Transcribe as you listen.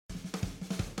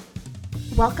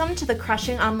Welcome to the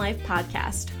Crushing on Life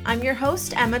podcast. I'm your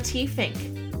host, Emma T. Fink.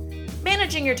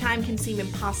 Managing your time can seem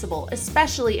impossible,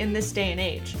 especially in this day and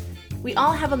age. We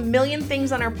all have a million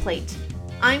things on our plate.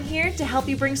 I'm here to help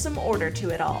you bring some order to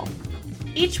it all.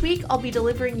 Each week, I'll be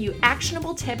delivering you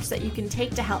actionable tips that you can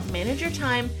take to help manage your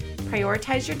time,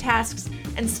 prioritize your tasks,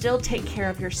 and still take care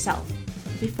of yourself.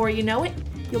 Before you know it,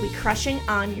 you'll be crushing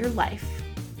on your life.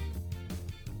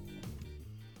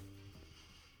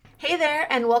 Hey there,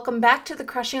 and welcome back to the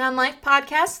Crushing on Life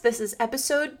podcast. This is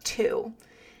episode 2.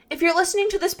 If you're listening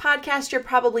to this podcast, you're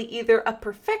probably either a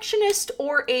perfectionist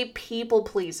or a people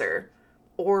pleaser,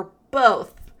 or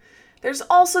both. There's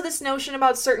also this notion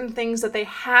about certain things that they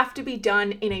have to be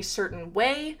done in a certain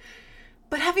way.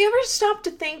 But have you ever stopped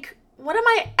to think, what am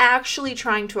I actually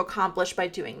trying to accomplish by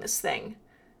doing this thing?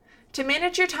 To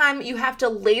manage your time, you have to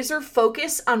laser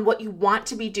focus on what you want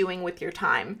to be doing with your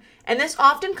time. And this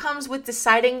often comes with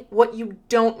deciding what you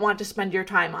don't want to spend your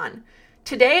time on.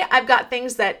 Today, I've got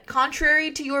things that, contrary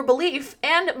to your belief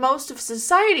and most of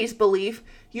society's belief,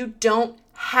 you don't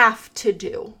have to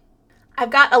do. I've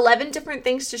got 11 different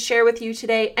things to share with you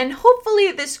today, and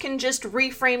hopefully this can just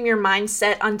reframe your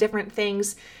mindset on different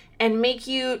things and make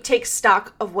you take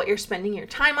stock of what you're spending your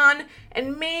time on,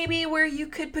 and maybe where you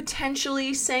could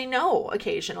potentially say no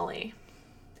occasionally.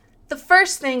 The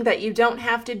first thing that you don't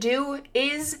have to do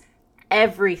is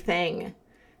everything.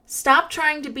 Stop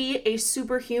trying to be a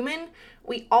superhuman.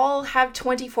 We all have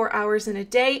 24 hours in a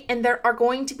day, and there are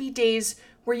going to be days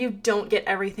where you don't get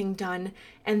everything done,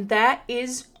 and that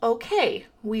is okay.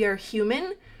 We are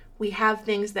human. We have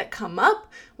things that come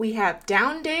up, we have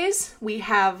down days, we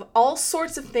have all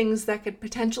sorts of things that could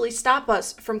potentially stop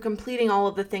us from completing all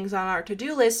of the things on our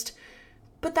to-do list,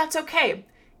 but that's okay.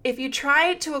 If you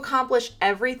try to accomplish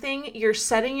everything, you're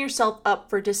setting yourself up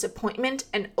for disappointment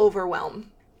and overwhelm.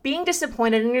 Being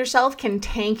disappointed in yourself can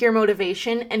tank your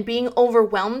motivation, and being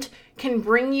overwhelmed can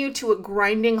bring you to a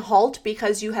grinding halt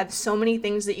because you have so many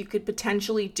things that you could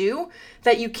potentially do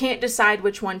that you can't decide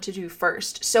which one to do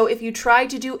first. So if you try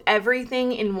to do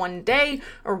everything in one day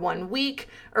or 1 week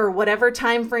or whatever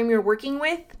time frame you're working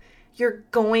with, you're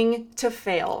going to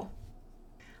fail.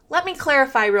 Let me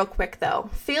clarify real quick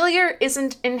though. Failure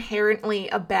isn't inherently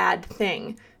a bad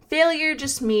thing. Failure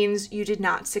just means you did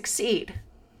not succeed.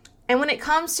 And when it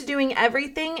comes to doing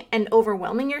everything and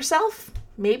overwhelming yourself,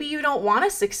 maybe you don't want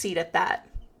to succeed at that.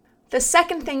 The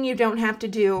second thing you don't have to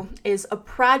do is a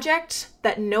project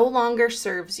that no longer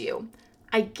serves you.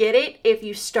 I get it. If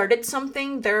you started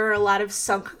something, there are a lot of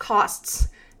sunk costs.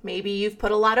 Maybe you've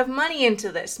put a lot of money into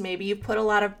this. Maybe you've put a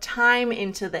lot of time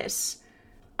into this.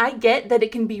 I get that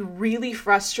it can be really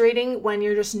frustrating when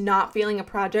you're just not feeling a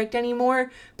project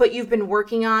anymore, but you've been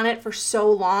working on it for so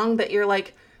long that you're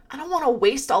like, I don't want to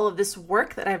waste all of this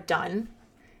work that I've done.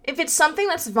 If it's something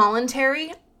that's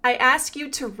voluntary, I ask you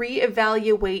to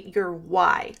reevaluate your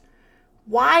why.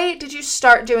 Why did you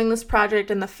start doing this project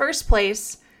in the first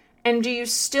place? And do you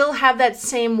still have that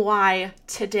same why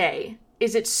today?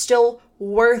 Is it still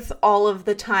worth all of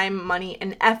the time, money,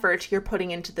 and effort you're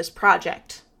putting into this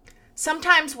project?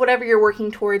 Sometimes whatever you're working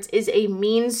towards is a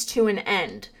means to an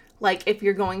end, like if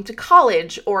you're going to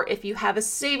college or if you have a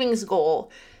savings goal.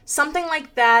 Something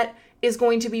like that is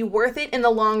going to be worth it in the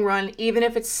long run, even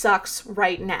if it sucks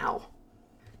right now.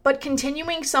 But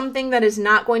continuing something that is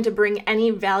not going to bring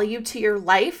any value to your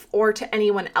life or to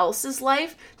anyone else's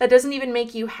life, that doesn't even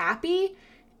make you happy,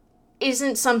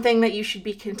 isn't something that you should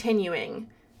be continuing.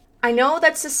 I know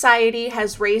that society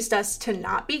has raised us to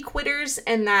not be quitters,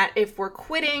 and that if we're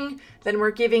quitting, then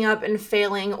we're giving up and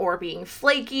failing or being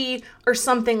flaky or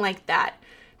something like that.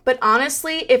 But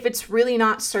honestly, if it's really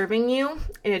not serving you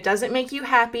and it doesn't make you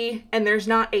happy and there's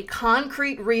not a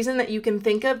concrete reason that you can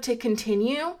think of to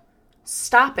continue,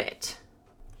 stop it.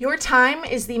 Your time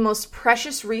is the most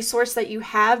precious resource that you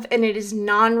have, and it is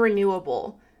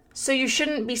non-renewable. So you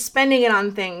shouldn't be spending it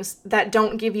on things that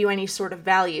don't give you any sort of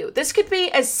value. This could be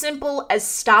as simple as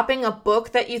stopping a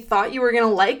book that you thought you were going to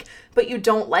like, but you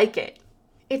don't like it.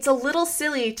 It's a little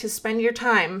silly to spend your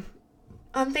time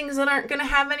on things that aren't going to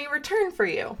have any return for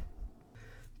you.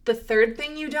 The third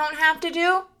thing you don't have to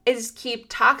do is keep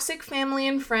toxic family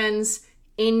and friends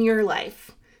in your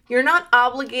life. You're not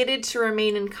obligated to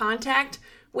remain in contact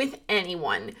with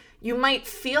anyone. You might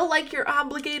feel like you're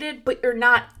obligated, but you're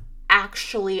not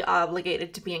actually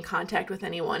obligated to be in contact with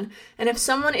anyone. And if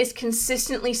someone is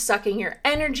consistently sucking your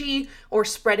energy or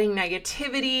spreading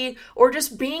negativity or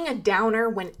just being a downer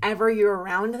whenever you're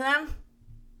around them,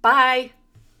 bye.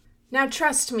 Now,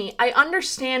 trust me, I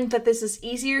understand that this is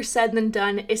easier said than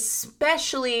done,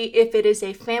 especially if it is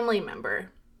a family member.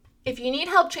 If you need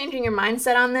help changing your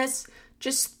mindset on this,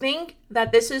 Just think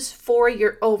that this is for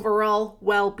your overall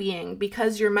well-being,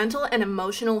 because your mental and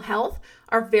emotional health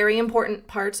are very important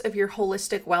parts of your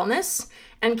holistic wellness,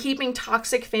 and keeping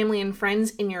toxic family and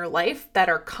friends in your life that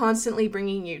are constantly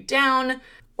bringing you down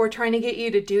or trying to get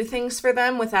you to do things for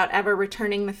them without ever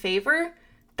returning the favor,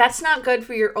 that's not good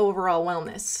for your overall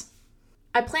wellness.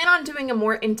 I plan on doing a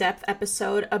more in-depth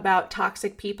episode about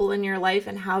toxic people in your life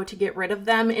and how to get rid of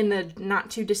them in the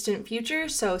not too distant future,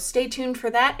 so stay tuned for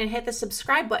that and hit the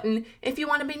subscribe button if you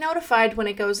want to be notified when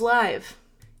it goes live.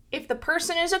 If the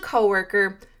person is a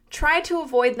coworker, try to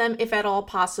avoid them if at all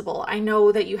possible. I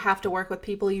know that you have to work with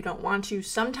people you don't want to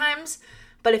sometimes,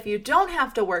 but if you don't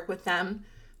have to work with them,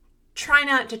 try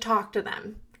not to talk to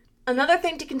them. Another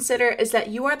thing to consider is that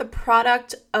you are the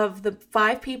product of the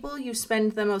 5 people you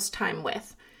spend the most time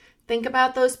with. Think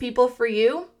about those people for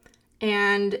you,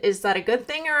 and is that a good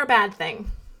thing or a bad thing?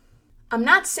 I'm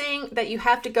not saying that you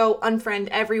have to go unfriend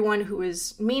everyone who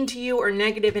is mean to you or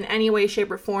negative in any way, shape,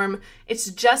 or form.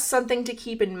 It's just something to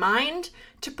keep in mind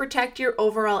to protect your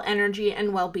overall energy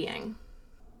and well-being.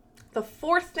 The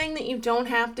 4th thing that you don't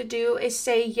have to do is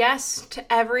say yes to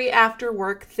every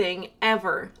after-work thing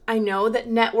ever. I know that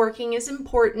networking is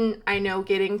important. I know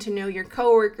getting to know your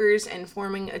coworkers and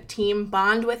forming a team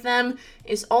bond with them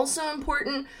is also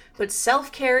important, but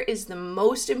self-care is the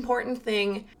most important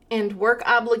thing, and work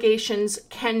obligations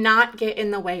cannot get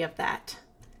in the way of that.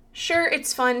 Sure,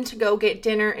 it's fun to go get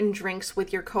dinner and drinks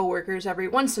with your coworkers every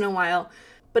once in a while,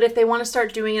 but if they want to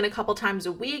start doing it a couple times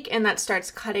a week and that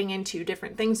starts cutting into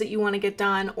different things that you want to get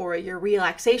done or your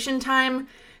relaxation time,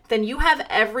 then you have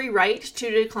every right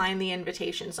to decline the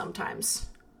invitation sometimes.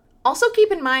 Also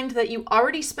keep in mind that you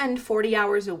already spend 40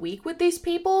 hours a week with these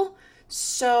people,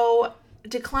 so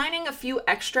declining a few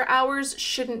extra hours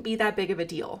shouldn't be that big of a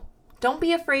deal. Don't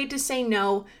be afraid to say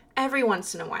no every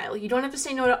once in a while. You don't have to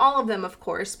say no to all of them, of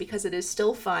course, because it is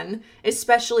still fun,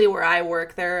 especially where I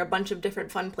work. There are a bunch of different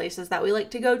fun places that we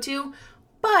like to go to,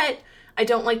 but I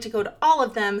don't like to go to all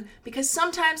of them because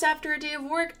sometimes after a day of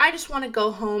work, I just want to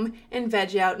go home and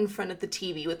veg out in front of the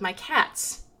TV with my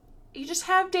cats. You just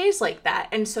have days like that,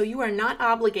 and so you are not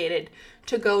obligated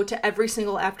to go to every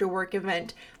single after work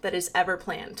event that is ever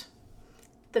planned.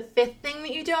 The 5th thing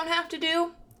that you don't have to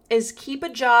do is keep a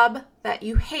job that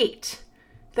you hate.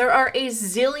 There are a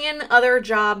zillion other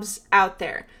jobs out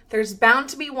there. There's bound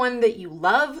to be one that you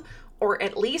love, or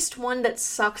at least one that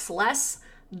sucks less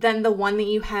than the one that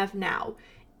you have now.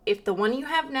 If the one you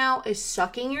have now is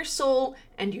sucking your soul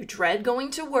and you dread going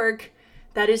to work,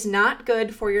 that is not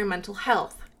good for your mental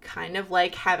health, kind of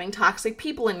like having toxic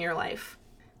people in your life.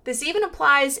 This even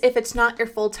applies if it's not your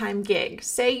full-time gig.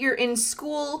 Say you're in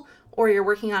school or you're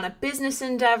working on a business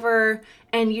endeavor,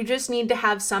 and you just need to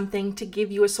have something to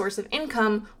give you a source of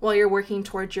income while you're working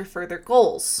towards your further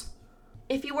goals.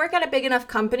 If you work at a big enough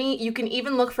company, you can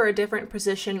even look for a different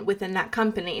position within that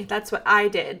company. That's what I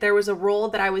did. There was a role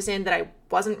that I was in that I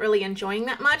wasn't really enjoying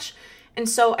that much, and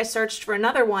so I searched for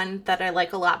another one that I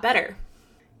like a lot better.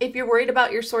 If you're worried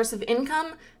about your source of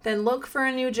income, then look for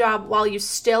a new job while you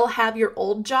still have your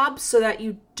old job so that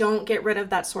you don't get rid of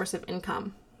that source of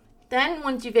income. Then,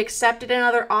 once you've accepted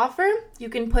another offer, you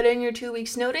can put in your 2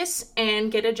 weeks notice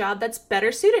and get a job that's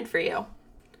better suited for you.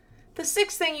 The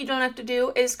 6th thing you don't have to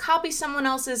do is copy someone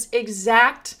else's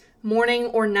exact morning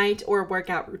or night or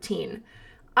workout routine.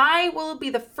 I will be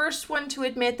the first one to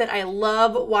admit that I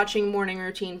love watching morning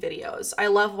routine videos. I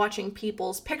love watching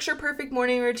people's picture-perfect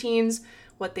morning routines,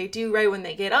 what they do right when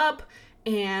they get up,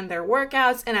 and their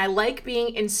workouts, and I like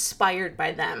being inspired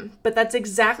by them. But that's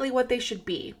exactly what they should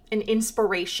be, an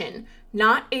inspiration,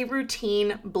 not a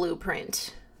routine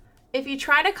blueprint. If you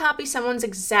try to copy someone's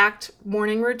exact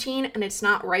morning routine and it's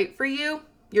not right for you,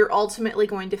 you're ultimately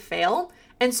going to fail,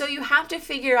 and so you have to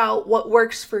figure out what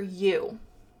works for you.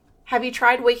 Have you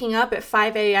tried waking up at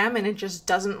 5 a.m. and it just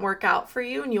doesn't work out for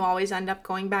you and you always end up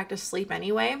going back to sleep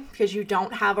anyway because you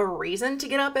don't have a reason to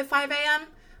get up at 5 a.m.?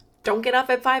 Don't get up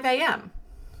at 5 a.m.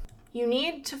 You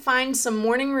need to find some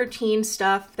morning routine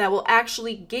stuff that will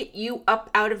actually get you up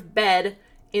out of bed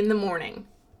in the morning.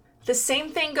 The same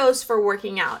thing goes for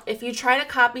working out. If you try to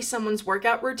copy someone's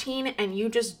workout routine and you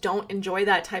just don't enjoy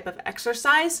that type of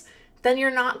exercise, then you're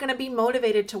not going to be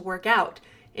motivated to work out.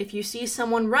 If you see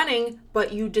someone running,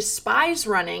 but you despise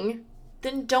running,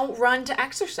 then don't run to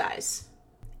exercise.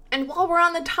 And while we're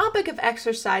on the topic of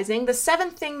exercising, the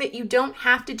 7th thing that you don't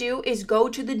have to do is go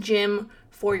to the gym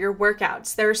for your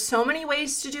workouts. There are so many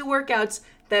ways to do workouts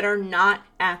that are not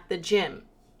at the gym.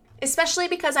 Especially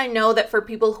because I know that for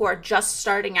people who are just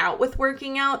starting out with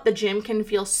working out, the gym can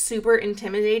feel super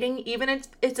intimidating, even if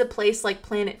it's a place like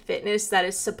Planet Fitness that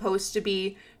is supposed to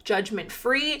be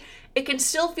judgment-free It can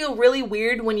still feel really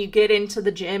weird when you get into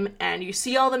the gym and you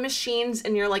see all the machines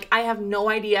and you're like, I have no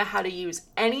idea how to use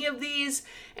any of these,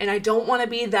 and I don't want to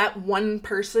be that one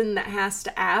person that has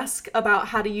to ask about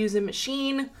how to use a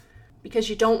machine because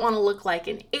you don't want to look like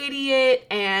an idiot,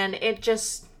 and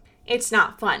it's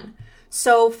not fun.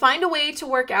 So find a way to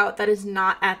work out that is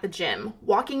not at the gym.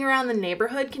 Walking around the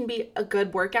neighborhood can be a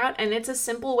good workout, and it's a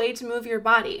simple way to move your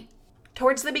body.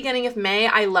 Towards the beginning of May,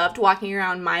 I loved walking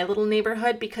around my little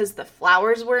neighborhood because the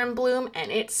flowers were in bloom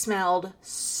and it smelled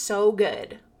so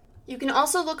good. You can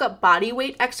also look up body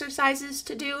weight exercises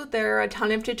to do. There are a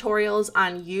ton of tutorials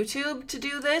on YouTube to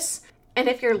do this. And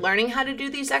if you're learning how to do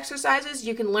these exercises,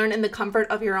 you can learn in the comfort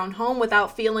of your own home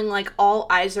without feeling like all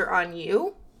eyes are on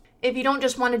you. If you don't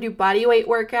just want to do body weight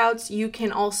workouts, you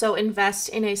can also invest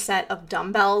in a set of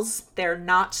dumbbells. They're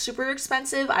not super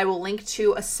expensive. I will link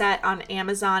to a set on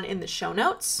Amazon in the show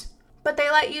notes. But they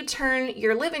let you turn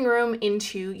your living room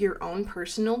into your own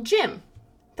personal gym.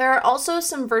 There are also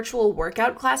some virtual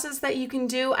workout classes that you can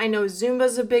do. I know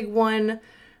Zumba's a big one.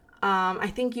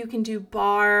 I think you can do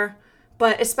barre.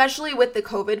 But especially with the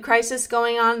COVID crisis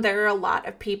going on, there are a lot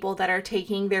of people that are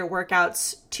taking their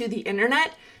workouts to the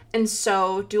internet. And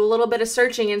so do a little bit of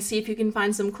searching and see if you can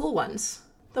find some cool ones.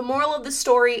 The moral of the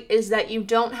story is that you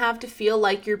don't have to feel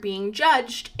like you're being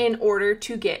judged in order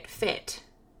to get fit.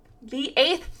 The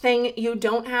 8th thing you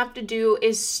don't have to do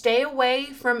is stay away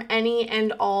from any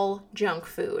and all junk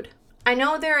food. I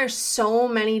know there are so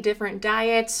many different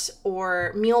diets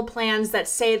or meal plans that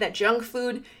say that junk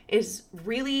food is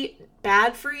really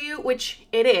bad for you, which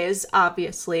it is,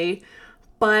 obviously.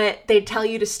 But they tell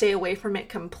you to stay away from it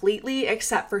completely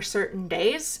except for certain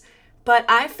days. But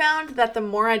I found that the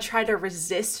more I try to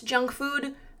resist junk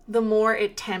food, the more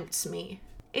it tempts me.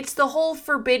 It's the whole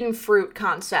forbidden fruit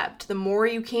concept. The more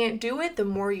you can't do it, the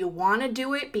more you want to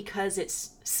do it because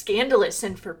it's scandalous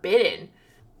and forbidden.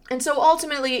 And so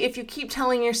ultimately, if you keep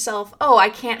telling yourself, oh, I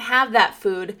can't have that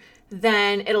food,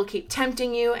 then it'll keep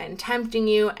tempting you,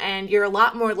 and you're a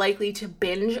lot more likely to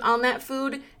binge on that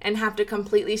food and have to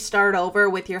completely start over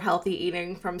with your healthy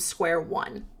eating from square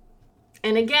one.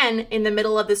 And again, in the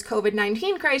middle of this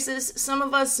COVID-19 crisis, some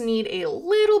of us need a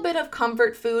little bit of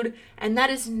comfort food, and that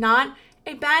is not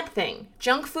a bad thing.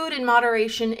 Junk food in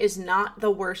moderation is not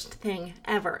the worst thing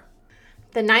ever.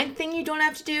 The 9th thing you don't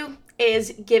have to do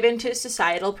is give in to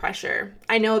societal pressure.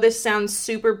 I know this sounds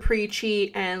super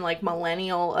preachy and like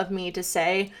millennial of me to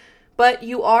say, but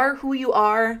you are who you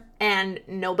are and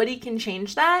nobody can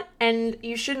change that, and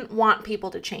you shouldn't want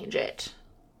people to change it.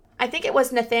 I think it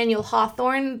was Nathaniel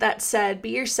Hawthorne that said, be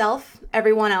yourself,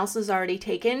 everyone else is already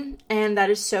taken, and that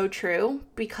is so true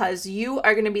because you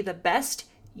are going to be the best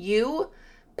you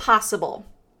possible.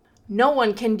 No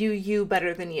one can do you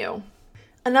better than you.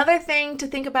 Another thing to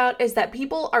think about is that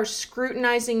people are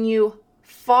scrutinizing you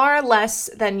far less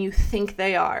than you think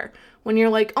they are. When you're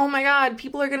like, oh my God,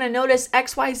 people are going to notice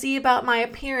XYZ about my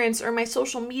appearance or my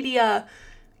social media,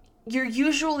 you're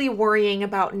usually worrying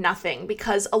about nothing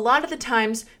because a lot of the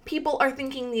times people are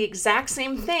thinking the exact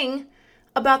same thing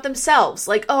about themselves.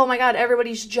 Like, oh my God,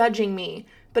 everybody's judging me.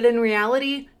 But in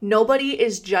reality, nobody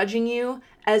is judging you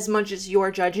as much as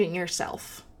you're judging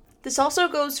yourself. This also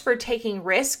goes for taking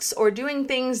risks or doing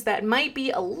things that might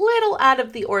be a little out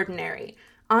of the ordinary.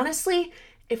 Honestly,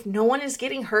 if no one is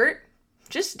getting hurt,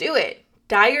 just do it.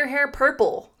 Dye your hair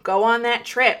purple. Go on that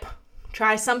trip.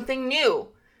 Try something new.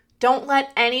 Don't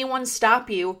let anyone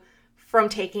stop you from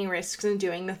taking risks and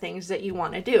doing the things that you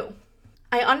want to do.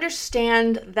 I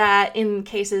understand that in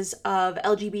cases of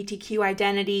LGBTQ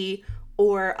identity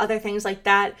or other things like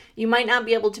that, you might not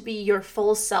be able to be your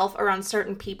full self around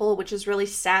certain people, which is really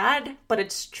sad, but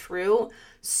it's true.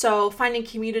 So finding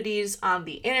communities on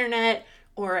the internet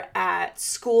or at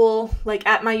school, like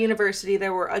at my university,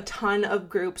 there were a ton of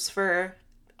groups for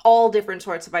all different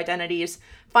sorts of identities.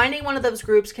 Finding one of those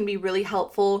groups can be really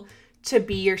helpful to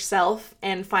be yourself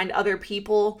and find other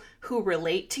people who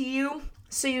relate to you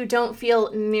so you don't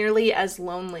feel nearly as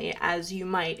lonely as you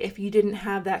might if you didn't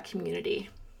have that community.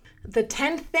 The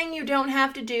 10th thing you don't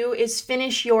have to do is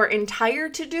finish your entire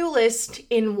to-do list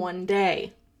in one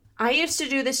day. I used to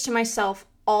do this to myself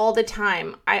all the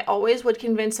time. I always would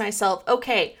convince myself,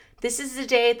 okay, this is the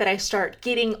day that I start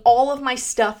getting all of my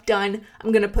stuff done.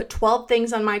 I'm going to put 12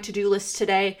 things on my to-do list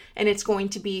today, and it's going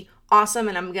to be awesome,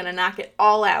 and I'm going to knock it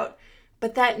all out.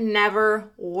 But that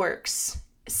never works.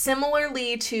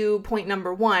 Similarly to point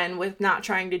number 1 with not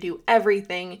trying to do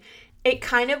everything, it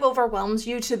kind of overwhelms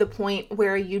you to the point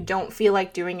where you don't feel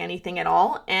like doing anything at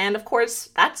all. And of course,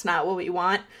 that's not what we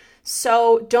want.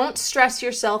 So don't stress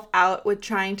yourself out with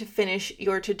trying to finish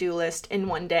your to-do list in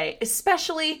one day,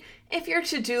 especially If your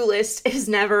to-do list is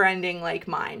never ending like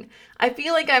mine, I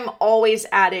feel like I'm always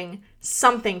adding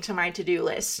something to my to-do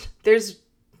list. There's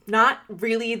not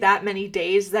really that many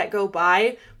days that go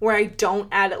by where I don't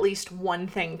add at least one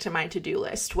thing to my to-do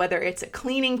list, whether it's a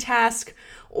cleaning task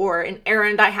or an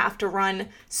errand I have to run.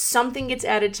 Something gets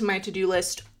added to my to-do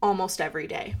list almost every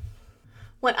day.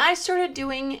 What I started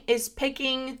doing is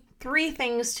picking 3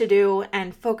 things to do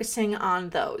and focusing on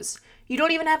those. You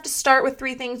don't even have to start with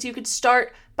 3 things. You could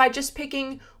start by just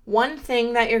picking one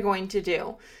thing that you're going to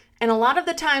do. And a lot of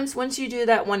the times, once you do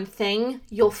that one thing,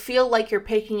 you'll feel like you're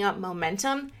picking up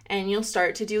momentum and you'll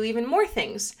start to do even more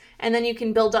things. And then you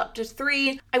can build up to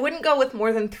 3. I wouldn't go with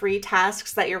more than 3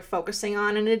 tasks that you're focusing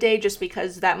on in a day, just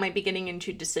because that might be getting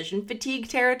into decision fatigue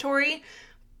territory.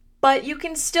 But you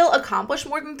can still accomplish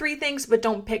more than 3 things, but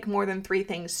don't pick more than 3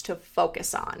 things to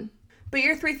focus on. But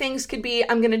your 3 things could be,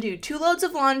 I'm going to do 2 loads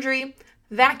of laundry,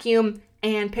 vacuum,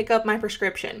 and pick up my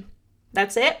prescription.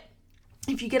 That's it.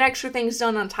 If you get extra things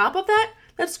done on top of that,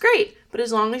 that's great. But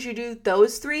as long as you do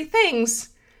those 3 things,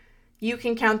 you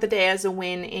can count the day as a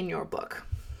win in your book.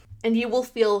 And you will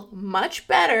feel much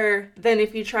better than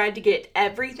if you tried to get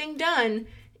everything done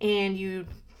and you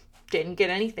didn't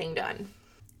get anything done.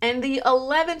 And the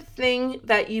 11th thing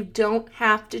that you don't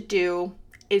have to do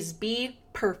is be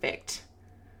perfect.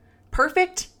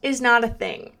 Perfect is not a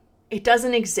thing. It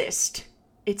doesn't exist.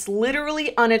 It's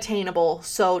literally unattainable.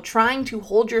 So trying to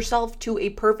hold yourself to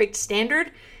a perfect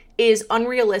standard is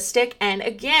unrealistic and,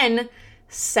 again,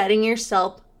 setting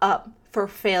yourself up for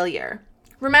failure.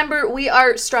 Remember, we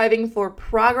are striving for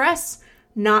progress,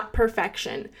 not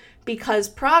perfection, because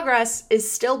progress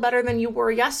is still better than you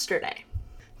were yesterday.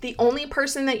 The only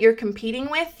person that you're competing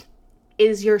with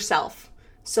is yourself.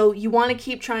 So you want to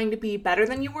keep trying to be better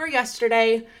than you were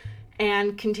yesterday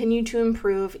and continue to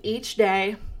improve each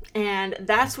day. And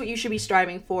that's what you should be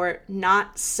striving for,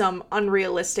 not some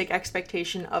unrealistic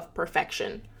expectation of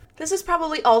perfection. This is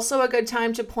probably also a good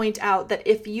time to point out that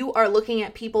if you are looking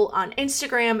at people on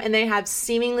Instagram and they have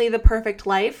seemingly the perfect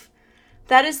life,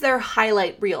 that is their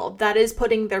highlight reel. That is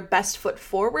putting their best foot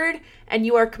forward, and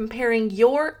you are comparing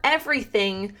your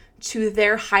everything to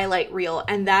their highlight reel,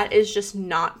 and that is just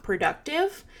not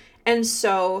productive. And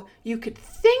so you could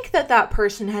think that that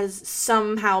person has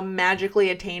somehow magically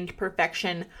attained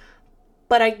perfection,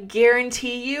 but I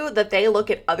guarantee you that they look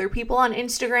at other people on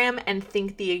Instagram and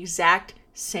think the exact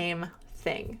same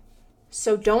thing.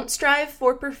 So don't strive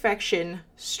for perfection.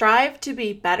 Strive to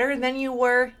be better than you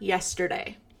were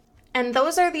yesterday. And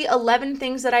those are the 11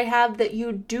 things that I have that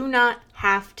you do not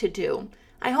have to do.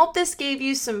 I hope this gave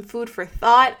you some food for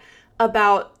thought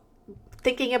about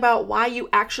thinking about why you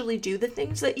actually do the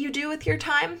things that you do with your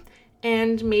time,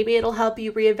 and maybe it'll help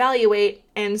you reevaluate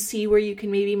and see where you can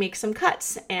maybe make some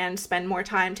cuts and spend more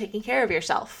time taking care of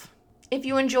yourself. If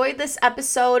you enjoyed this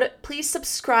episode, please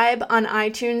subscribe on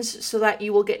iTunes so that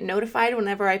you will get notified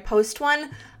whenever I post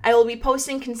one. I will be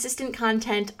posting consistent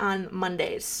content on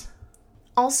Mondays.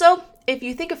 Also, if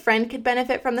you think a friend could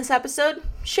benefit from this episode,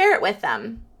 share it with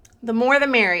them. The more the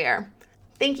merrier.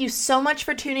 Thank you so much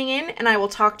for tuning in, and I will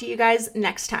talk to you guys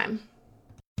next time.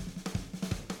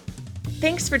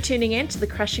 Thanks for tuning in to the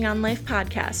Crushing on Life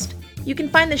podcast. You can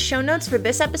find the show notes for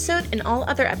this episode and all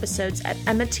other episodes at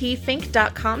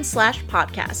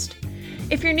emmatfink.com/podcast.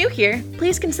 If you're new here,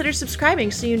 please consider subscribing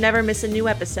so you never miss a new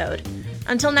episode.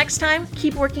 Until next time,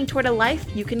 keep working toward a life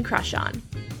you can crush on.